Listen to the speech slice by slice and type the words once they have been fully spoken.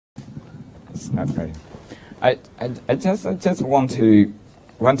It's not right. I just want to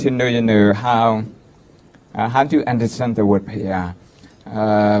know how to understand the word prayer.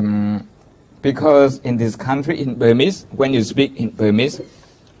 Because in this country, in Burmese, when you speak in Burmese,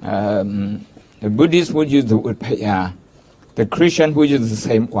 the Buddhists would use the word prayer. The Christian would use the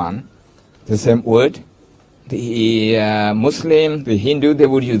same one, the same word. The Muslim, the Hindu, they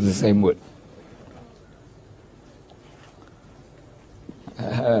would use the same word.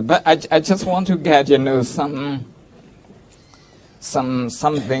 But I just want to get, something,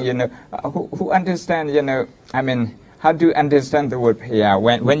 who understand, I mean, how do you understand the word prayer?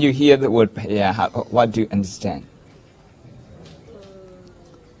 When you hear the word prayer, what do you understand?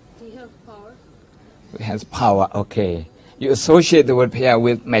 It has power. It has power, okay. You associate the word prayer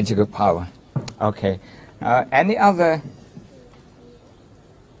with magical power. Okay. Any other?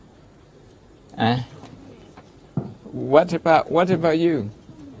 What about you?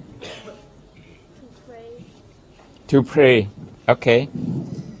 To pray. To pray. Okay.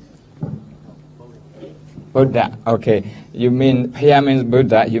 Buddha. Okay. You mean prayer means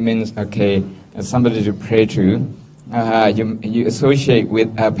Buddha. You mean okay. Somebody to pray to. You associate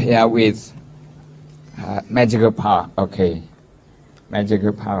with prayer with magical power. Okay.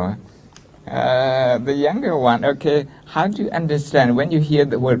 Magical power. The younger one, okay, how do you understand when you hear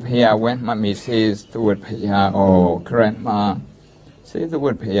the word prayer, when mommy says the word prayer or grandma says the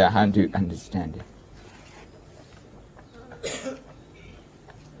word prayer, how do you understand it?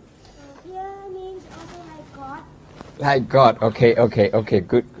 Prayer means also like God. Like God, okay,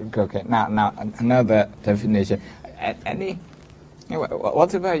 good, okay. Now another definition. Any?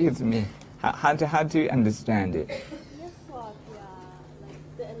 What about you to me? How do you understand it? Yes, God, like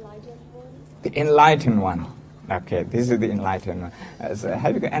the enlightened one. The enlightened one. Okay, this is the enlightened one. So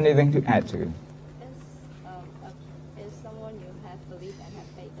have you got anything to add to it? Is someone you have belief and have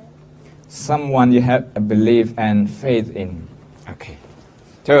faith in. Someone you have a belief and faith in. Okay.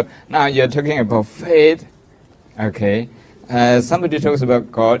 So now you're talking about faith. Okay. Somebody talks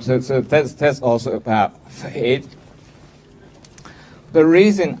about God, so that's also about faith. The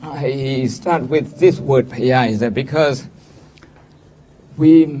reason I start with this word prayer is that because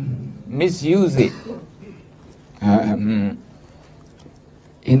we misuse it. In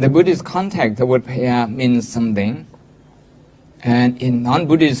the Buddhist context, the word prayer means something, and in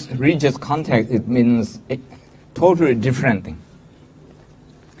non-Buddhist religious context, it means a totally different thing.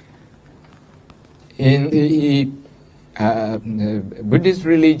 In the Buddhist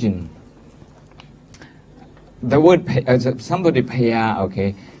religion, the word somebody prayer,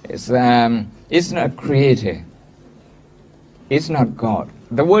 okay, it's not creator, it's not God.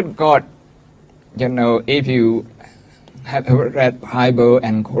 The word God, if you have read Bible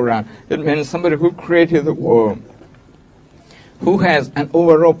and Quran, it means somebody who created the world, who has an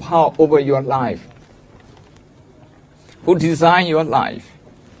overall power over your life, who designed your life,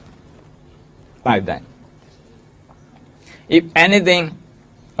 like that. If anything,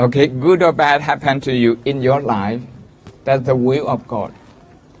 okay, good or bad happened to you in your life, that's the will of God.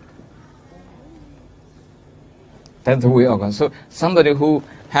 That's the will of God. So somebody who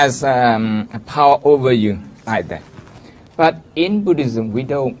has a power over you, like that. But in Buddhism, we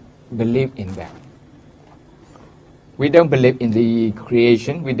don't believe in that. We don't believe in the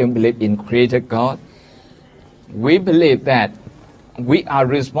creation. We don't believe in creator God. We believe that we are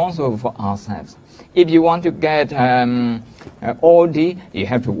responsible for ourselves. If you want to get all the, you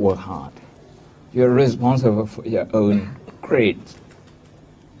have to work hard. You're responsible for your own grades.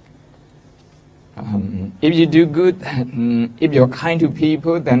 If you do good, if you're kind to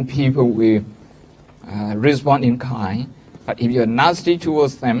people, then people will respond in kind. But if you're nasty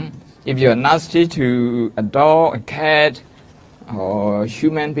towards them, if you're nasty to a dog, a cat, or a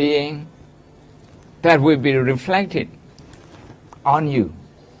human being, that will be reflected on you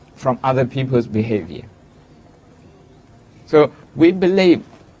from other people's behavior. So we believe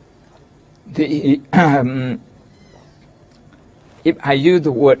the if I use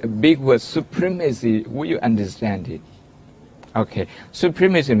the word, a big word, supremacy, will you understand it? Okay,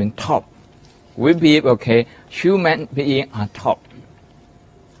 supremacy means top. We believe, okay, human beings are top.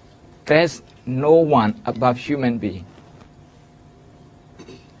 There's no one above human being.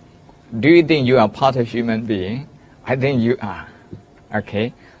 Do you think you are part of human being? I think you are.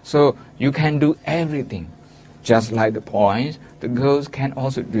 Okay, so you can do everything. Just like the boys, the girls can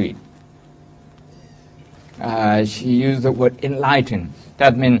also do it. She used the word enlightened.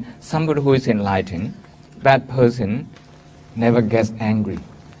 That means somebody who is enlightened, that person never gets angry,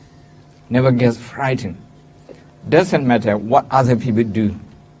 never gets frightened. Doesn't matter what other people do.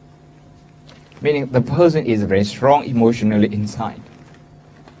 Meaning the person is very strong emotionally inside.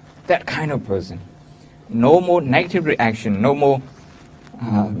 that kind of person. No more negative reaction, no more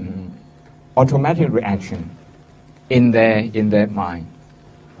automatic reaction in their mind.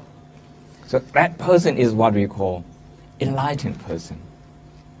 So that person is what we call enlightened person.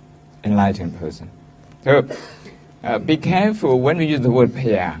 Enlightened person. So be careful when we use the word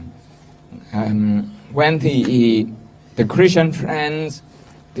paya. When the Christian friends,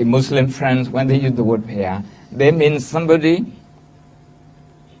 the Muslim friends, when they use the word paya, they mean somebody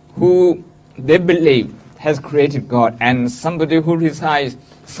who they believe has created God, and somebody who resides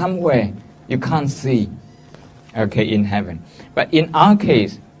somewhere you can't see, okay, in heaven. But in our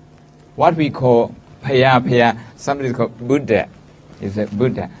case, what we call paya, somebody called Buddha, is a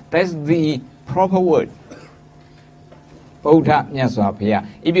Buddha. That's the proper word. Buddha Nyaswa Paya.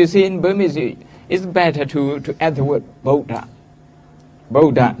 If you see in Burmese, it's better to add the word Buddha.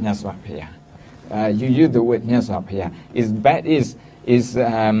 Buddha Nyaswa Paya. You use the word Nyaswa Paya.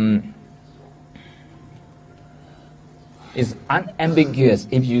 It's unambiguous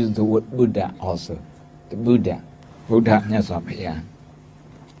if you use the word Buddha also. The Buddha Nyaswa Paya.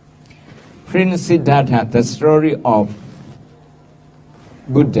 Prince Siddhartha, the story of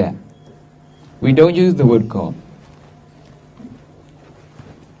Buddha. We don't use the word God.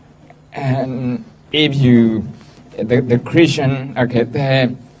 And if you, the Christian, okay,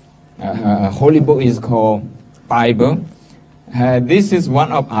 the holy book is called Bible. This is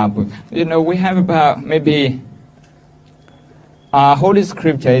one of our books. You know, we have about maybe, our Holy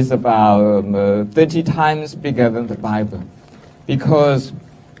Scripture is about 30 times bigger than the Bible. Because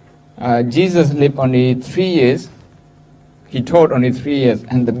Jesus lived only 3 years. He taught only 3 years,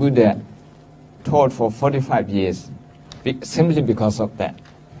 and the Buddha taught for 45 years, simply because of that.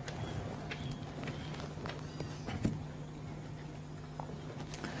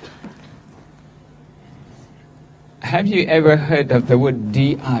 Have you ever heard of the word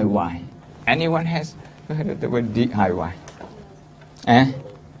DIY? Anyone has heard of the word DIY?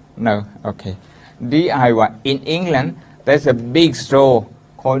 No? Okay. DIY. In England, there's a big store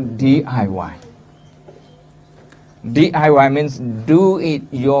called DIY. DIY means do it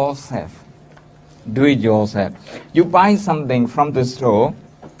yourself. Do it yourself. You buy something from the store,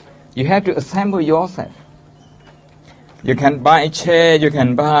 you have to assemble yourself. You can buy a chair, you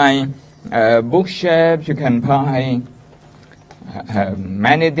can buy bookshelf, you can buy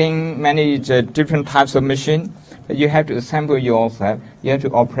many things, many different types of machine. But you have to assemble yourself. You have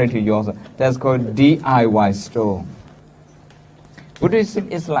to operate it yourself. That's called DIY store. Buddhism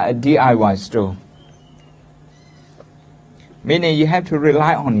is like a DIY store. Meaning you have to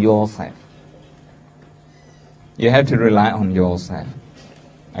rely on yourself. You have to rely on yourself.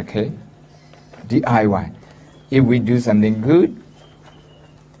 Okay? DIY. If we do something good,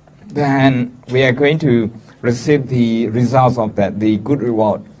 then we are going to receive the results of that, the good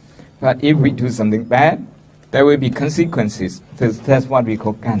reward. But if we do something bad, there will be consequences. That's what we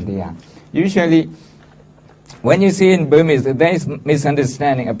call kandiya. Usually, when you see in Burmese, there is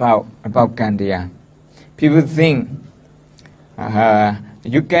misunderstanding about kandiya. People think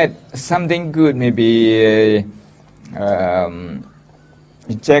you get something good, maybe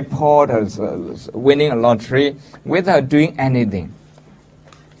a jackpot or winning a lottery, without doing anything.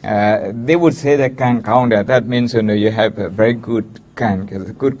 They would say that kan counter. That means you have a very good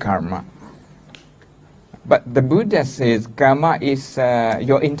good karma. But the Buddha says karma is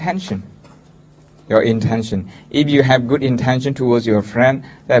your intention. Your intention. If you have good intention towards your friend,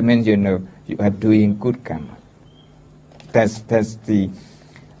 that means you are doing good karma. That's the.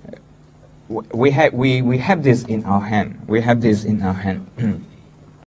 We have this in our hand. We have this in our hand.